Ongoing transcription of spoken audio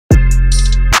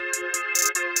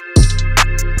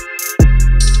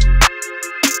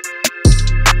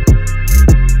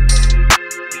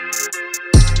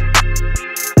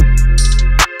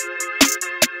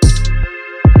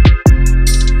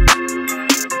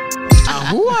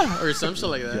Sonora or some shit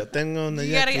like that.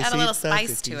 You gotta add a little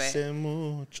spice to it.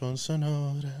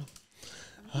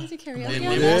 Are we do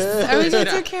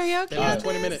karaoke?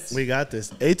 20 minutes. We got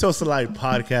this. Atos to Life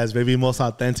podcast, baby. Most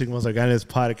authentic, most organic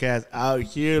podcast out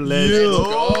here. Let's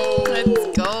go.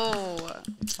 Let's go.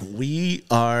 We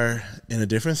are in a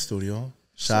different studio.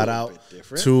 Shout out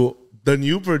to the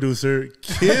new producer,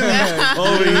 Kim,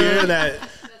 over here that,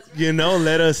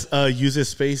 let us use this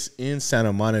space in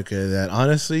Santa Monica that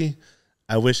honestly,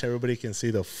 I wish everybody can see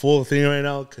the full thing right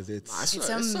now because it's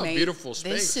amazing. A beautiful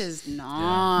space. This is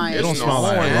nice. It don't smell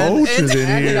like roaches in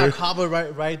And here. you got Cava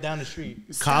right down the street.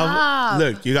 Kava,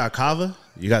 look, you got Kava,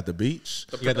 you got the beach,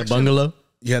 You got the bungalow.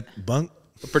 you got bunk.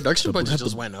 The production budget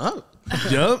just went up.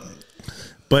 Yup.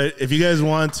 But if you guys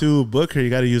want to book her, you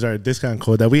got to use our discount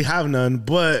code that we have none,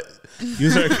 but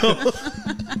use our code.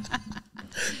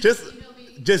 Just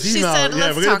She email. said, Yeah,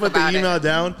 let's we're going to talk put the about email it.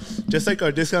 down. Just like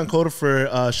our discount code for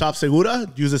Shop Segura.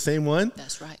 Use the same one.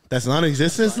 That's right. That's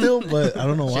non-existent still, but I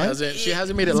don't know why. She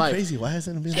hasn't made it It's live. crazy. Why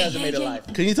hasn't it been? She hasn't made it live.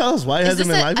 Can you tell us why it Is hasn't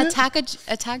this been live yet?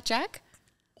 Attack Jack?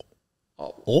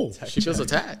 Oh, She feels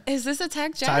attacked. Is this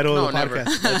Attack Jack? title of the No, never.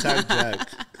 podcast. Attack Jack.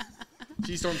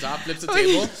 She storms out, flips the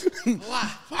table.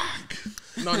 Fuck.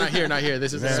 No, not here, not here.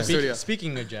 This is in the studio.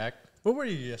 Speaking of Jack, where were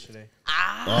you yesterday?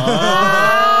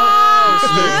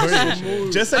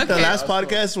 Just like the last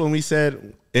podcast when we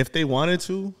said if they wanted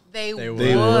to, They would.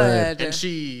 would. And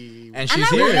she's And I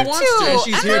here. wanted to. And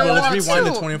she's And here, I but let's want rewind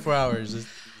to. the 24 hours.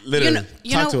 literally,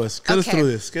 talk to know- us. Get us okay.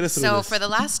 through this. Get us through So this. for the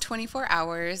last 24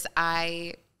 hours,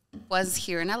 I was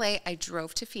here in LA. I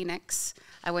drove to Phoenix.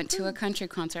 I went to a country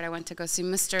concert. I went to go see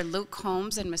Mr. Luke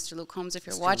Combs. And Mr. Luke Combs, if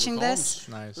you're watching this,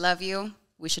 Nice. love you.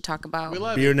 We should talk about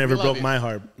Beer never broke my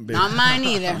heart. Baby. Not mine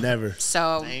either. Never.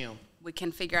 So Damn. we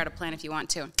can figure out a plan if you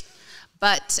want to.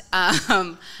 But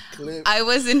I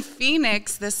was in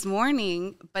Phoenix this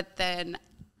morning, but then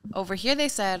over here they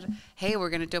said, hey,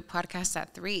 we're going to do a podcast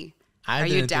at 3. I Are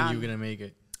didn't you down? think you were going to make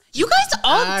it. You guys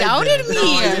all doubted me.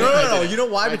 No. You know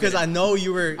why? Because I know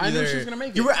you were I knew either, she was gonna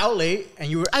make you it. were out late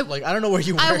and you were I don't know where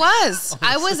you were. I was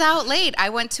out late.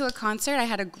 I went to a concert. I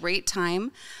had a great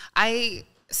time. I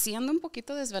sí ando un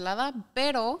poquito desvelada,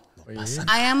 pero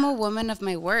I am a woman of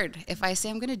my word. If I say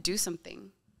I'm going to do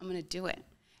something, I'm going to do it.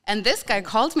 And this guy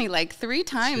called me like 3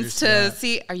 times to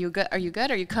see, are you good? Are you good?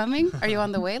 Are you coming? Are you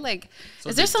on the way? Like,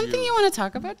 is there something you want to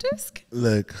talk about, Dusk?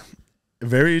 Look,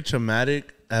 very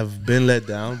traumatic. I've been let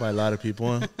down by a lot of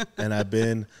people, and I've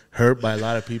been hurt by a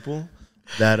lot of people.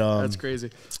 That's crazy.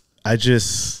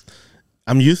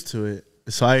 I'm used to it.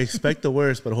 So I expect the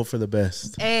worst, but hope for the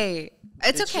best. Hey,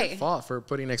 it's okay. Your fault for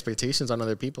putting expectations on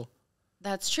other people.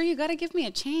 That's true. You got to give me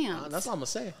a chance. That's all I'm gonna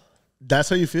say. That's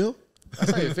how you feel?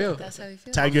 That's how you feel. That's how you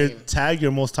feel. Tag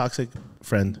your most toxic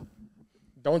friend.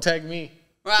 Don't tag me.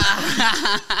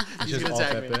 He's gonna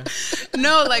tag me.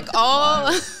 No, like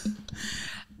all.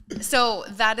 So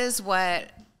that is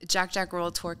what Jack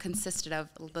World Tour consisted of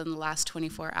in the last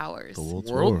 24 hours.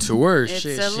 World tour. It's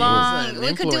Shit, a she's long. an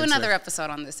We could do influencer. another episode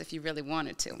on this if you really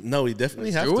wanted to. No, we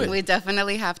definitely have do to. it. We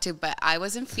definitely have to. But I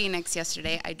was in Phoenix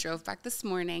yesterday. I drove back this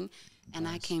morning, and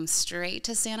I came straight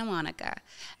to Santa Monica.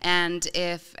 And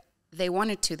if they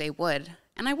wanted to, they would,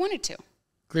 and I wanted to.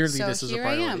 Clearly, So this is a here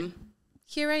I priority. am.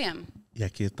 Here I am. Y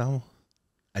aquí estamos.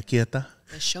 Aquí está.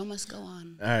 The show must go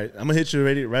on. All right, I'm gonna hit you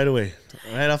right away,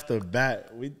 right off the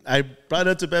bat. I brought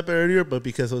it up to Pepe earlier, but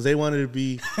because Jose wanted to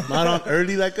be not on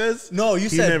early like us. No, you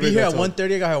he said never be here got at told.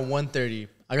 1:30. I got here at 1:30.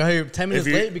 I got here 10 minutes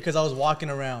late because I was walking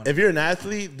around. If you're an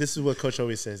athlete, this is what Coach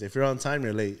always says: if you're on time,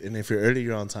 you're late, and if you're early,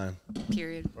 you're on time.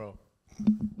 Period. Bro.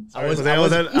 Sorry, I was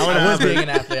Jose, being an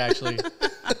athlete actually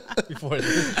before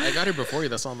this. I got here before you.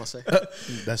 That's all I'm gonna say.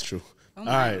 That's true. All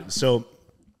right, so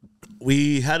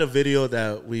we had a video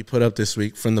that we put up this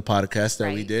week from the podcast that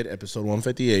we Right. did, episode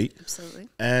 158. Absolutely.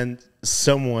 And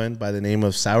someone by the name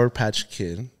of Sour Patch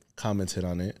Kid commented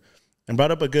on it and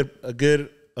brought up a good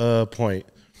point.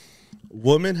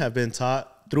 Women have been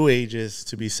taught through ages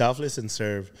to be selfless and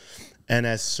serve, and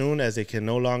as soon as they can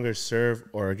no longer serve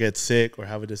or get sick or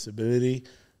have a disability,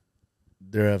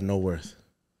 they're of no worth.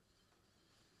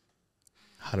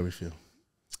 How do we feel?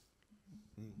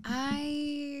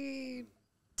 I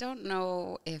don't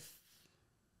know if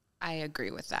I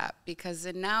agree with that because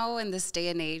now in this day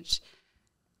and age,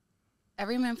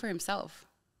 every man for himself.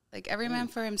 Like every man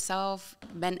for himself,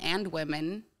 men and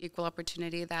women, equal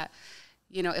opportunity that,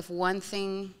 you know, if one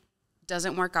thing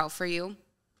doesn't work out for you,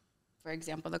 for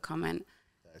example, the comment,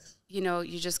 you know,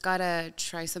 you just got to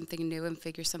try something new and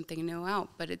figure something new out.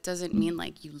 But it doesn't mean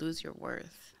like you lose your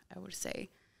worth, I would say.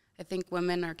 I think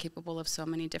women are capable of so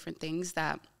many different things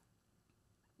that,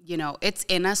 you know, it's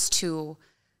in us to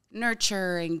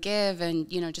nurture and give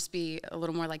and, you know, just be a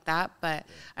little more like that. But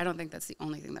I don't think that's the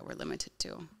only thing that we're limited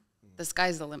to. The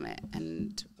sky's the limit,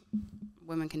 and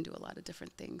women can do a lot of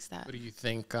different things. That. What do you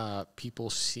think people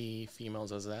see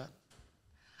females as that?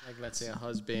 Like, let's say a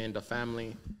husband, a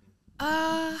family.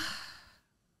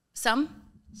 Some.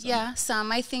 Yeah,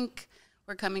 some. I think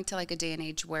we're coming to like a day and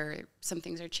age where some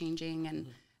things are changing, and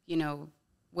you know,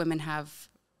 women have,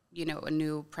 you know, a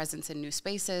new presence in new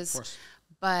spaces. Of course.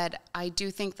 But I do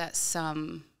think that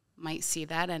some might see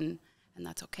that, and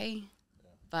that's okay. Yeah.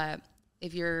 But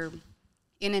if you're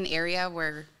in an area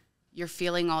where you're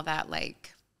feeling all that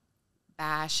like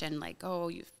bash and like, oh,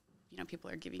 you know, people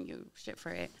are giving you shit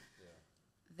for it,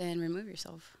 then remove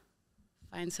yourself.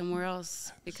 Find somewhere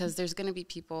else, because there's going to be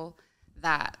people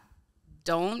that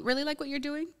don't really like what you're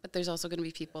doing, but there's also going to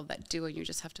be people that do, and you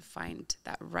just have to find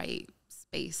that right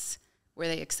space where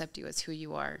they accept you as who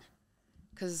you are.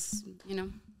 Because, you know.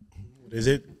 Is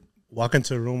it walk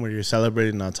into a room where you're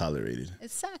celebrated, not tolerated?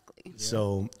 Exactly.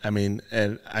 So, I mean,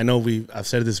 and I know I've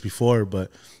said this before, but,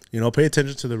 you know, pay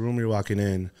attention to the room you're walking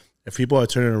in. If people are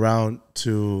turning around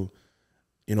to,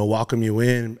 you know, welcome you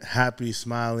in, happy,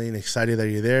 smiling, excited that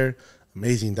you're there,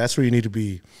 amazing. That's where you need to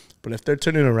be. But if they're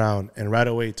turning around and right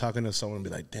away talking to someone and be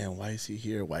like, damn, why is he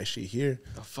here? Why is she here?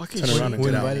 The fuck is Turn around and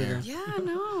get out. Yeah,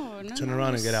 no. Turn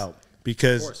around and get out.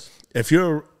 Because if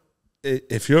you're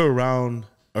around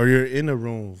or you're in a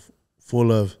room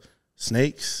full of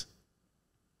snakes,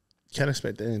 you can't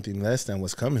expect anything less than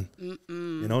what's coming.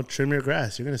 You know, trim your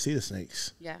grass. You're going to see the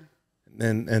snakes. Yeah.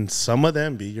 And some of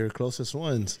them be your closest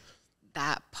ones.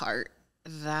 That part.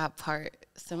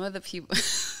 Some of the people.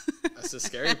 That's the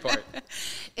scary part.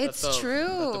 It's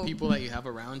true. The people that you have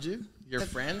around you, your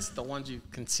friends, the ones you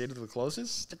consider the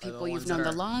closest. The people you've known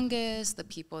the longest, the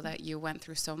people that you went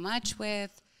through so much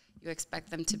with. You expect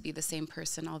them to be the same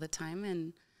person all the time,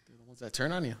 and they're the ones that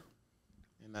turn on you.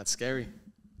 And that's scary.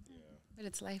 Yeah. But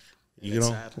it's life. It's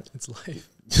sad. It's life.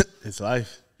 It's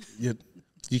life.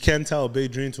 You can't tell a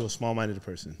big dream to a small-minded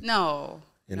person. No.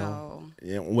 You know,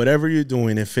 whatever you're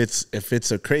doing, if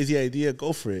it's a crazy idea,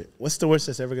 go for it. What's the worst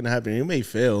that's ever going to happen? You may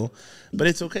fail, but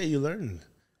it's okay. You learn.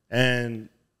 And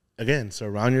again,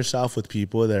 surround yourself with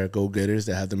people that are go-getters,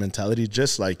 that have the mentality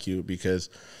just like you, because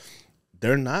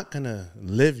they're not going to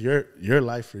live your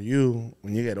life for you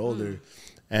when you get older.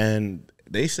 And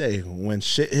they say when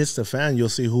shit hits the fan, you'll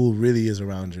see who really is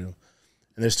around you.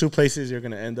 And there's two places you're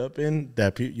going to end up in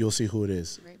that you'll see who it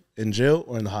is, right. In jail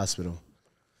or in the hospital.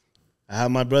 I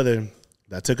have my brother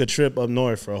that took a trip up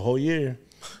north for a whole year.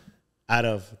 Out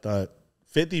of the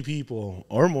 50 people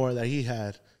or more that he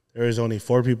had, there was only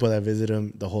 4 people that visited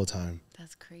him the whole time.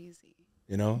 That's crazy.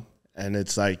 You know? And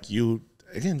it's like you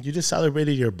just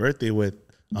celebrated your birthday with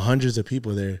hundreds of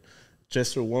people there.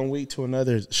 Just for 1 week to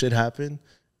another, shit happened,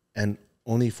 and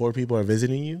only 4 people are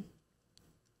visiting you.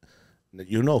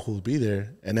 You know who'll be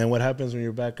there. And then what happens when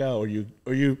you're back out? Or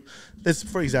you let's,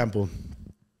 for example,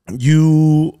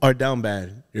 you are down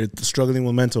bad. You're struggling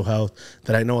with mental health,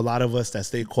 that I know a lot of us that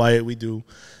stay quiet, we do,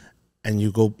 and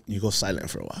you go silent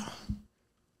for a while.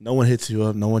 No one hits you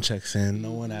up. No one checks in.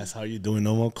 No one asks how you doing.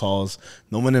 No one calls.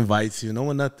 No one invites you. No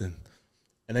one nothing.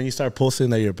 And then you start posting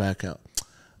that you're back out.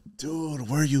 Dude,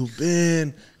 where you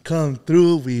been? Come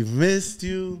through. We missed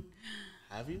you.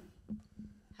 Have you?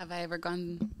 Have I ever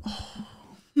gone?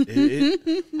 Have you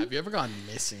ever gone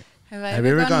missing? Have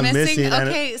you ever gone missing?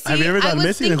 Okay, see, have you ever gone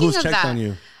missing, and who's checked on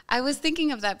you? I was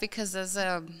thinking of that because as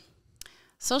a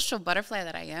social butterfly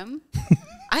that I am,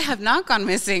 I have not gone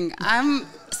missing.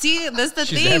 See, that's the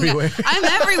thing. Everywhere. I'm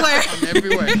everywhere. I'm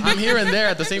everywhere. I'm here and there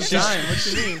at the same time. What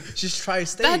you mean? She's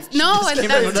tri-state.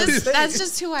 That's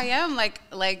just who I am.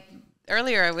 Like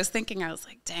earlier, I was thinking, I was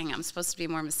like, dang, I'm supposed to be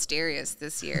more mysterious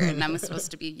this year, and I'm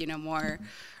supposed to be, you know, more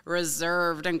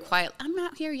reserved and quiet. I'm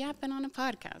out here yapping on a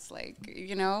podcast, like,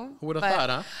 you know. Who would have thought,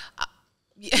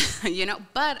 huh? You know,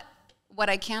 but what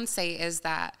I can say is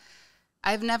that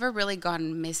I've never really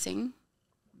gone missing,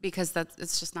 because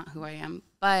it's just not who I am.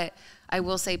 But I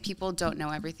will say people don't know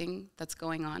everything that's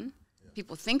going on. Yeah.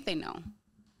 People think they know,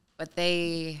 but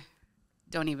they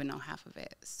don't even know half of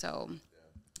it. So,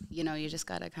 you know, you just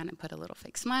got to kind of put a little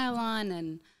fake smile on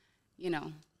and, you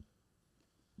know.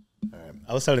 All right.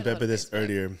 I was telling Pepe this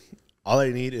earlier. All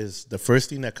I need is the first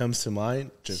thing that comes to mind,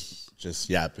 just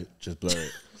yap it, just blur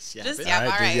it. Just yap, all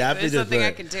right. There's something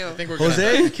I can do.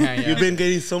 Jose, you've been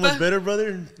getting so much better,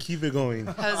 brother. Keep it going.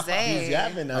 Jose. He's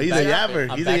yapping now. He's a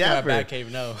yapper. He's a yapper. Back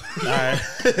cave, no. All right.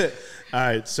 All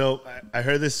right. So I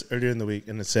heard this earlier in the week,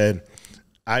 and it said,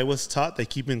 I was taught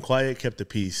that keeping quiet kept the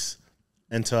peace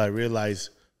until I realized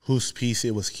whose peace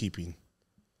it was keeping.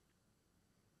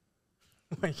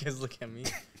 Why you guys look at me?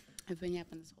 I've been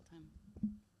yapping this whole time.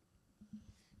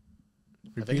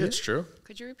 I think it's true.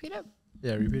 Could you repeat it?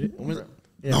 Yeah, repeat it.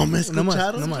 Yeah. No me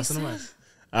escucharon? No más, no más.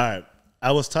 All right.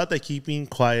 I was taught that keeping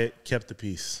quiet kept the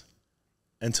peace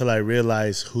until I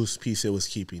realized whose peace it was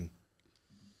keeping.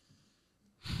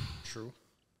 True.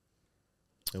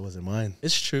 It wasn't mine.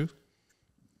 It's true.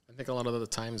 I think a lot of the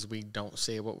times we don't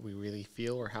say what we really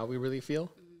feel or how we really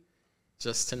feel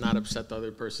just to not upset the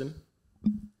other person.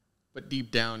 But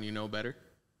deep down, you know better,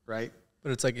 right?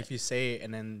 But it's like if you say it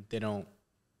and then they don't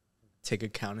take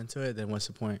account into it, then what's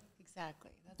the point? Exactly.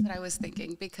 That's what I was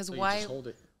thinking. Because So you why just hold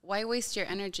it. why waste your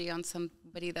energy on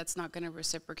somebody that's not going to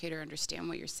reciprocate or understand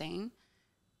what you're saying?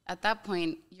 At that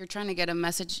point, you're trying to get a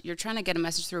message. You're trying to get a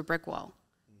message through a brick wall,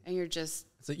 and you're just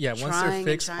So yeah, once they're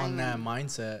fixed on that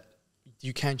mindset,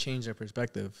 you can't change their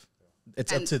perspective.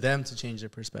 It's up to them to change their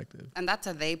perspective. And that's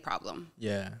a they problem.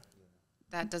 Yeah.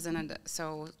 That doesn't end.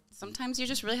 So sometimes you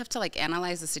just really have to like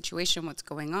analyze the situation, what's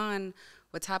going on,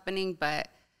 what's happening. But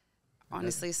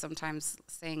honestly, sometimes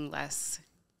saying less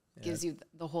gives you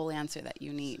the whole answer that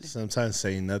you need. Sometimes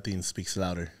saying nothing speaks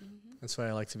louder. That's why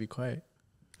I like to be quiet.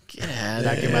 Yeah,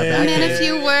 Back in my back. And a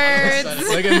few words.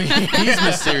 Look at me. He's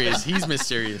mysterious. He's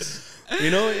mysterious.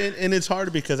 You know, and it's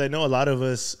hard because I know a lot of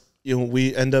us, you know,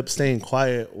 we end up staying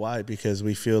quiet. Why? Because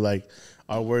we feel like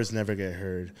our words never get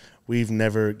heard. We've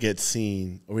never get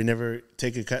seen, or we never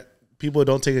take people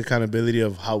don't take accountability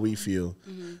of how we feel.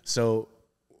 So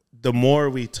the more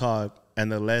we talk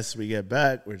and the less we get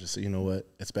back, we're just, you know what,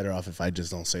 it's better off if I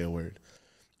just don't say a word.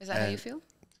 Is that how you feel?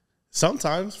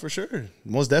 Sometimes, for sure.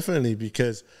 Most definitely,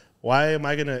 because why am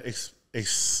I going to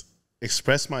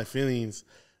express my feelings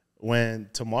when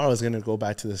tomorrow is going to go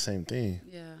back to the same thing?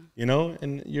 Yeah. You know,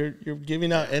 and you're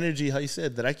giving out energy, how you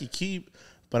said, that I could keep,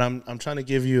 but I'm trying to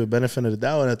give you a benefit of the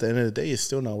doubt, and at the end of the day, it's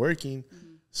still not working.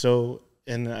 So,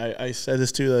 and I said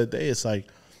this to you the other day, it's like,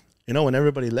 you know, when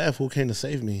everybody left, who came to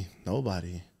save me?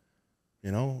 Nobody.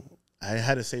 You know, I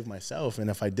had to save myself, and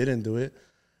if I didn't do it,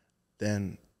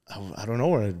 then I don't know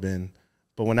where I'd been.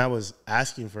 But when I was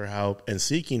asking for help and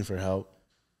seeking for help,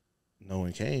 no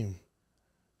one came.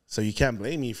 So you can't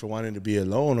blame me for wanting to be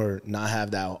alone or not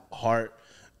have that heart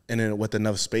and then with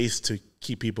enough space to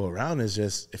keep people around. It's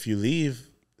just, if you leave,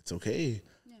 it's okay.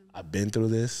 Yeah. I've been through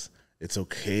this. It's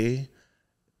okay.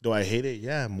 Do I hate it?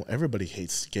 Yeah, everybody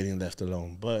hates getting left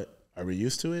alone. But are we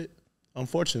used to it?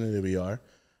 Unfortunately, we are.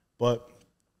 But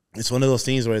it's one of those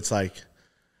things where it's like,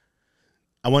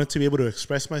 I wanted to be able to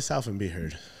express myself and be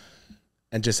heard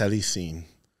and just at least seen.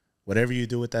 Whatever you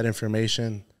do with that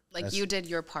information. Like you did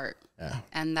your part. Yeah.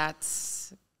 And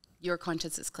that's, your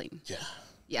conscience is clean. Yeah.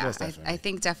 Yeah, I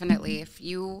think definitely if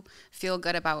you feel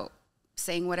good about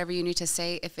saying whatever you need to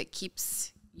say, if it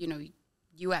keeps, you know,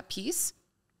 you at peace,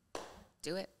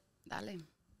 do it. Dale.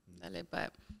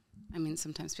 But I mean,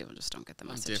 sometimes people just don't get the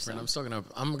message. I'm different. So.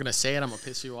 I'm gonna say it. I'm gonna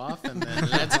piss you off, and then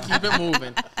let's keep it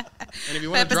moving. And if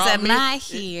you want to drop me,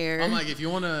 I'm like, if you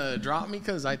want to drop me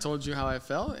because I told you how I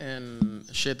felt, and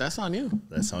shit, that's on you.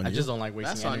 That's on you. I just don't like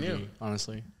wasting energy, on you,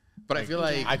 honestly. But like, I feel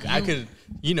like I could,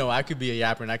 you know, I could be a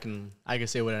yapper and I could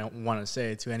say what I want to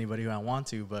say to anybody who I want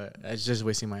to, but it's just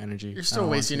wasting my energy. You're still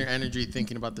wasting your energy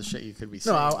thinking about the shit you could be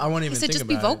saying. No, I won't even think about it. Just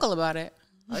be vocal about it.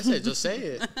 I said, just say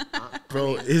it.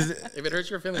 Bro, if it hurts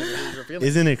your feelings, it hurts your feelings.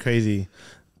 Isn't it crazy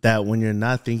that when you're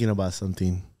not thinking about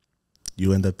something,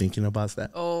 you end up thinking about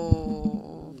that?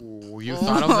 Oh, you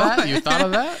thought of that? You thought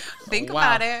of that? Think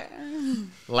about it.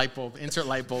 Light bulb. Insert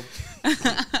light bulb.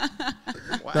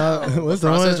 Wow. No, what's the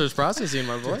processor's processing,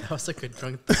 my boy. That was like a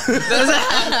drunk thought.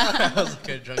 That was like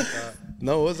a drunk thought.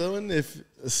 No, what's that one? If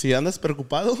si andas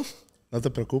preocupado, no te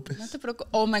preocupes. No te preocupes.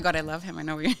 Oh my God, I love him. I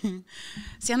know you.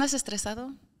 Si andas estresado,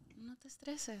 no te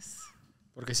estreses.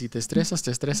 Porque si te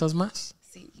estresas más.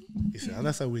 Sí. Y si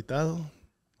andas agüitado,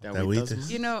 te agüitas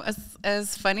agüites. You know,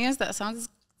 as funny as that sounds,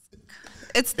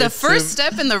 it's the first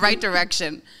step in the right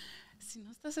direction. Si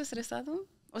no estás estresado,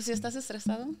 o si estás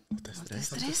estresado, no te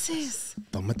estreses.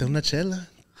 Tómate una chela.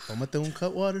 Tómate un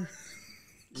cut water.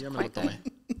 These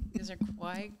are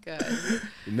quite good.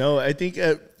 No, I think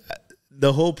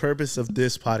the whole purpose of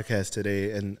this podcast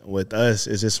today and with us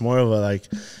is just more of a like,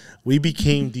 we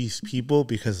became these people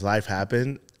because life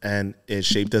happened and it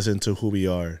shaped us into who we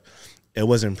are. It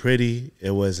wasn't pretty.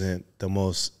 It wasn't the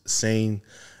most sane.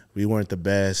 We weren't the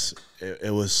best.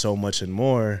 It was so much and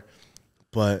more.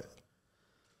 But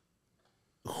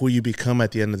who you become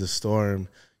at the end of the storm,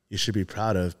 you should be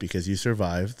proud of because you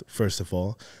survived, first of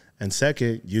all. And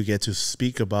second, you get to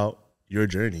speak about your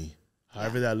journey.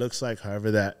 However that looks like,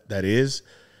 however that is,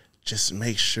 just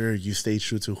make sure you stay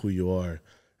true to who you are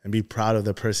and be proud of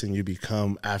the person you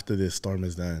become after this storm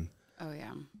is done. Oh,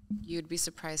 yeah. You'd be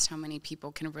surprised how many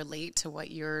people can relate to what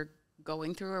you're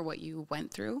going through or what you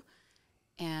went through.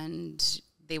 and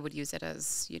they would use it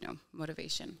as,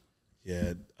 motivation.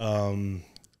 Yeah.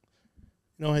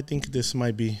 I think this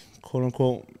might be, quote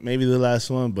unquote, maybe the last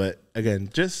one. But again,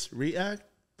 just react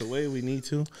the way we need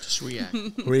to. Just react.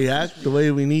 React the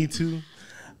way we need to.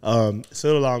 It's a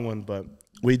little long one, but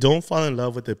we don't fall in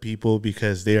love with the people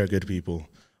because they are good people.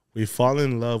 We fall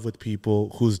in love with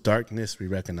people whose darkness we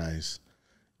recognize.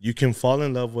 You can fall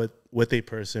in love with a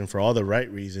person for all the right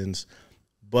reasons,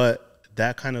 but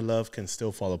that kind of love can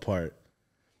still fall apart.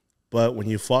 But when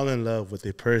you fall in love with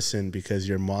a person because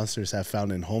your monsters have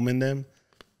found a home in them,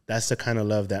 that's the kind of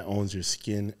love that owns your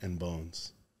skin and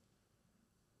bones.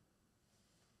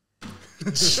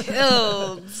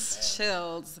 Chills.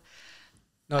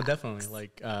 No, definitely.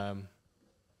 Like,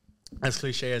 as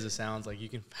cliche as it sounds, like you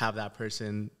can have that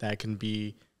person that can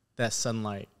be that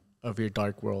sunlight of your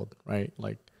dark world, right?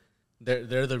 Like,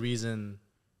 they're the reason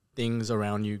things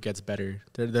around you gets better.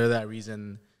 They're that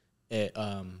reason it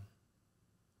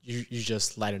you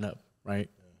just lighten up, right?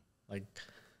 Yeah. Like,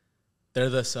 they're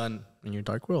the sun in your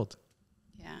dark world.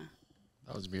 Yeah.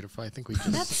 That was beautiful. I think we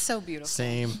just... That's so beautiful.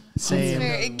 Same.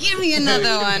 Give me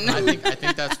another one. I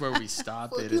think that's where we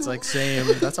stopped it. It's like same.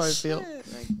 That's how I feel.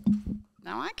 Like,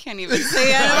 now I can't even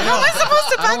say it. How am I supposed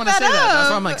to back I don't want to say that that. up? That's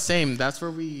why I'm like, same. That's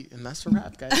where we... And that's the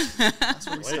wrap, guys. That's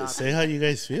where we Wait, stop. say how you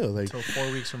guys feel. Like, So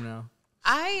 4 weeks from now.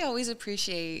 I always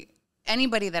appreciate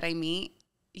anybody that I meet.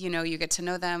 You get to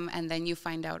know them, and then you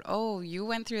find out, oh, you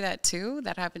went through that too?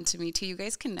 That happened to me too. You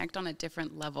guys connect on a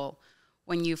different level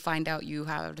when you find out you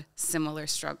had similar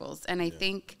struggles. And I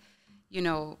think,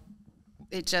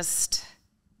 it just,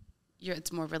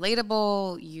 it's more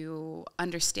relatable. You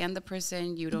understand the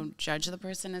person. You don't judge the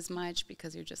person as much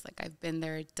because you're just like, I've been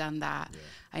there, done that. Yeah.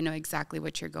 I know exactly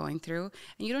what you're going through.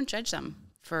 And you don't judge them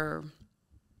for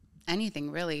anything,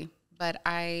 really. But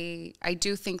I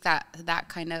do think that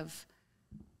kind of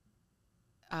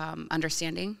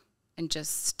understanding and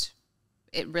just,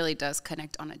 it really does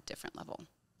connect on a different level,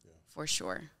 for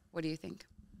sure. What do you think?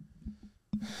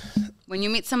 When you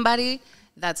meet somebody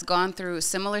that's gone through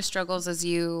similar struggles as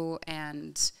you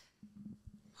and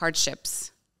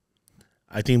hardships,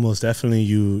 I think most definitely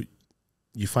you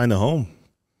find a home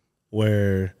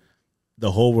where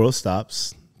the whole world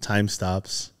stops, time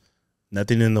stops,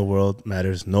 nothing in the world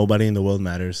matters, nobody in the world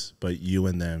matters but you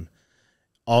and them.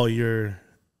 All your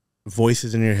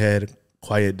voices in your head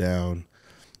quiet down.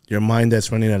 Your mind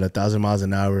that's running at 1,000 miles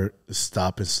an hour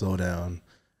stop and slow down.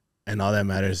 And all that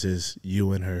matters is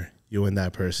you and her, you and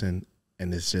that person.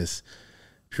 And it's just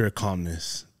pure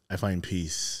calmness. I find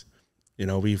peace.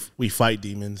 We fight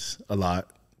demons a lot.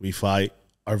 We fight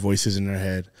our voices in our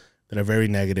head that are very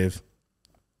negative.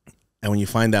 And when you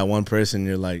find that one person,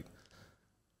 you're like,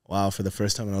 wow, for the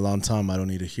first time in a long time, I don't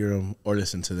need to hear them or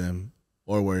listen to them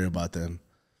or worry about them.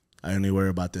 I only worry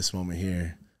about this moment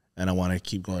here, and I want to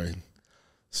keep going.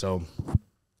 So,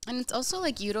 and it's also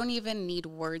like you don't even need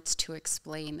words to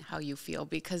explain how you feel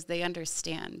because they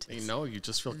understand. They know. You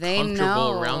just feel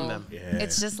comfortable around them. Yeah.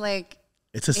 It's just like,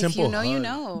 it's a simple if you know, hug. you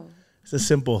know. It's a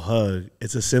simple hug.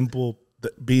 It's a simple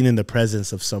being in the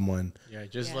presence of someone. Yeah,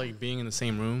 just like being in the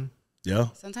same room. Yeah.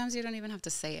 Sometimes you don't even have to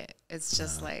say it. It's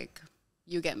just like,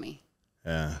 you get me.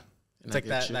 Yeah. It's like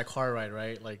that car ride,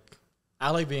 right? Like, I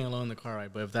like being alone in the car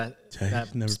ride, but if that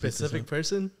specific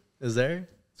person is there,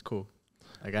 it's cool.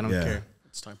 Like, I don't care.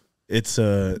 It's time. It's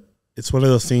one of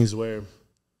those things where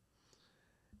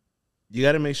you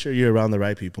got to make sure you're around the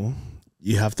right people.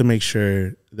 You have to make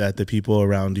sure that the people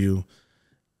around you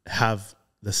have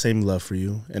the same love for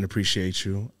you and appreciate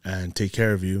you and take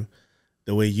care of you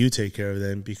the way you take care of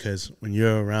them. Because when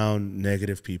you're around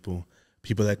negative people,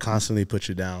 people that constantly put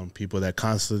you down, people that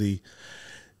constantly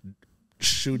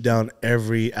shoot down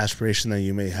every aspiration that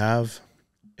you may have,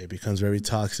 it becomes very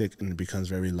toxic and it becomes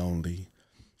very lonely.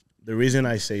 The reason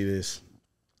I say this,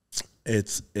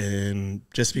 it's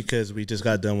just because we just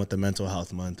got done with the mental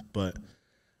health month, but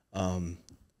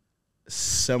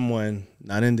someone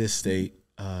not in this state,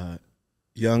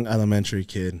 young elementary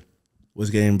kid, was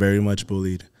getting very much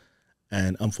bullied,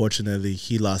 and unfortunately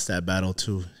he lost that battle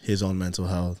to his own mental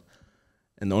health.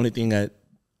 And the only thing that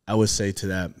I would say to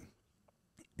that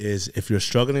is, if you're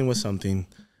struggling with something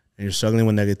and you're struggling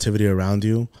with negativity around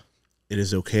you, it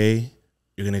is okay.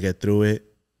 You're going to get through it.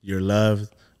 You're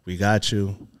loved. We got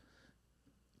you.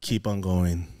 Keep on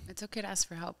going. It's okay to ask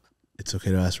for help. It's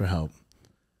okay to ask for help.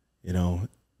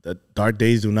 The dark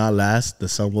days do not last. The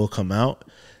sun will come out,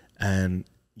 and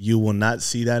you will not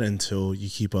see that until you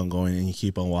keep on going and you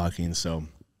keep on walking. So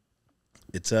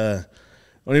it's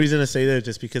Only reason I say that is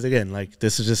just because, again, like,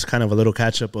 this is just kind of a little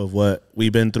catch up of what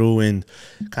we've been through, and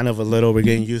kind of we're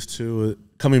getting used to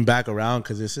coming back around,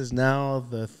 because this is now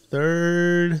the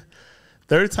third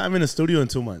time in the studio in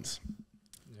 2 months.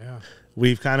 Yeah.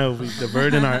 We've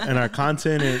diverted in our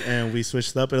content, and we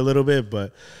switched up it a little bit,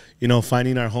 but, you know,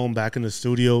 finding our home back in the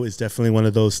studio is definitely one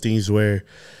of those things where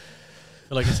I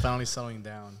feel like it's finally settling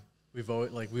down. We've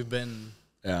been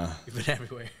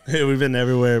everywhere. We've been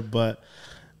everywhere, but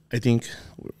I think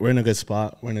we're in a good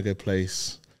spot. We're in a good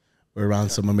place. We're around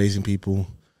some amazing people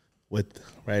with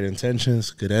right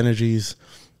intentions, good energies,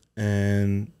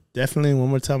 and definitely one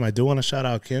more time, I do want to shout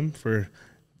out Kim for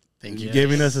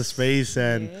giving us a space,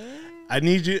 and I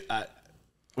need you.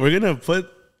 We're gonna put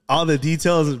all the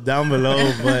details down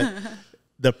below, but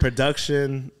the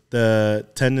production, the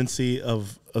tendency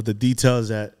of the details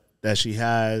that she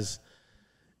has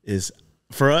is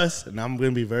for us, and I'm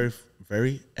gonna be very,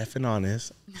 very effing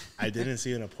honest. I didn't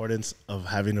see an importance of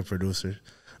having a producer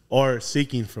or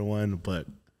seeking for one, but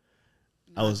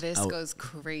this goes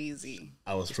crazy.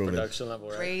 I was proven. Production level,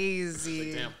 right?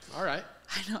 Crazy. Damn. All right.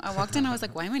 I know. I walked in. I was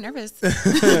like, "Why am I nervous?"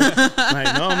 I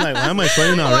know. I'm like, why am I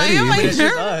sweating already? Why am I It's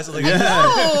just nervous? us. Like,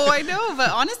 I know.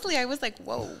 But honestly, I was like,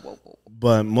 "Whoa."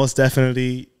 But most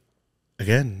definitely,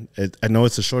 again, I know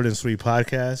it's a short and sweet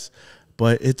podcast,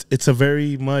 but it's a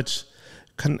very much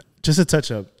just a touch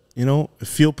up. You know,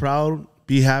 feel proud,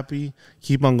 be happy,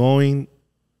 keep on going.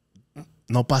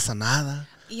 No pasa nada.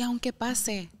 Y aunque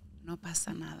pase, no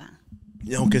pasa nada.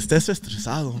 Y aunque estés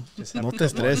estresado, no te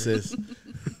estreses.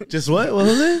 Just what? What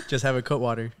was it? just have a cut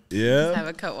water. Yeah. Have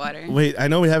a cut water. Wait, I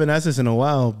know we haven't asked this in a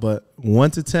while, but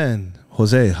 1 to 10,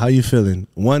 Jose, how you feeling?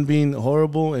 1 being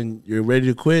horrible and you're ready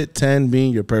to quit, 10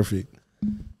 being you're perfect.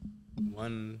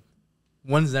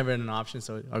 One's never an option,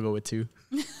 so I'll go with 2.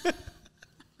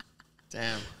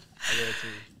 Damn. I'll go with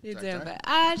 2. You do, but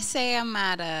I'd say I'm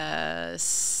at a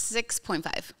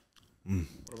 6.5.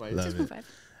 What about you? Love it. 6.5.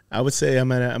 I would say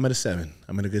I'm at a 7.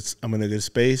 I'm in a good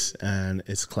space, and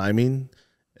it's climbing.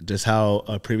 Just how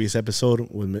a previous episode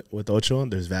with Ocho,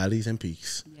 there's valleys and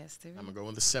peaks. Yes, there I'm going to go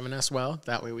with the 7 as well.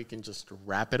 That way we can just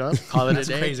wrap it up. Call it a That's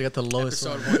day. crazy. I got the lowest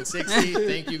Episode one. 160.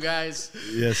 Thank you, guys.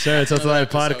 Yes, sir. It's also Another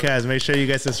Live episode. Podcast. Make sure you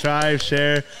guys subscribe,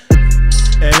 share,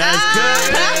 and that's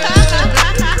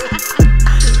good.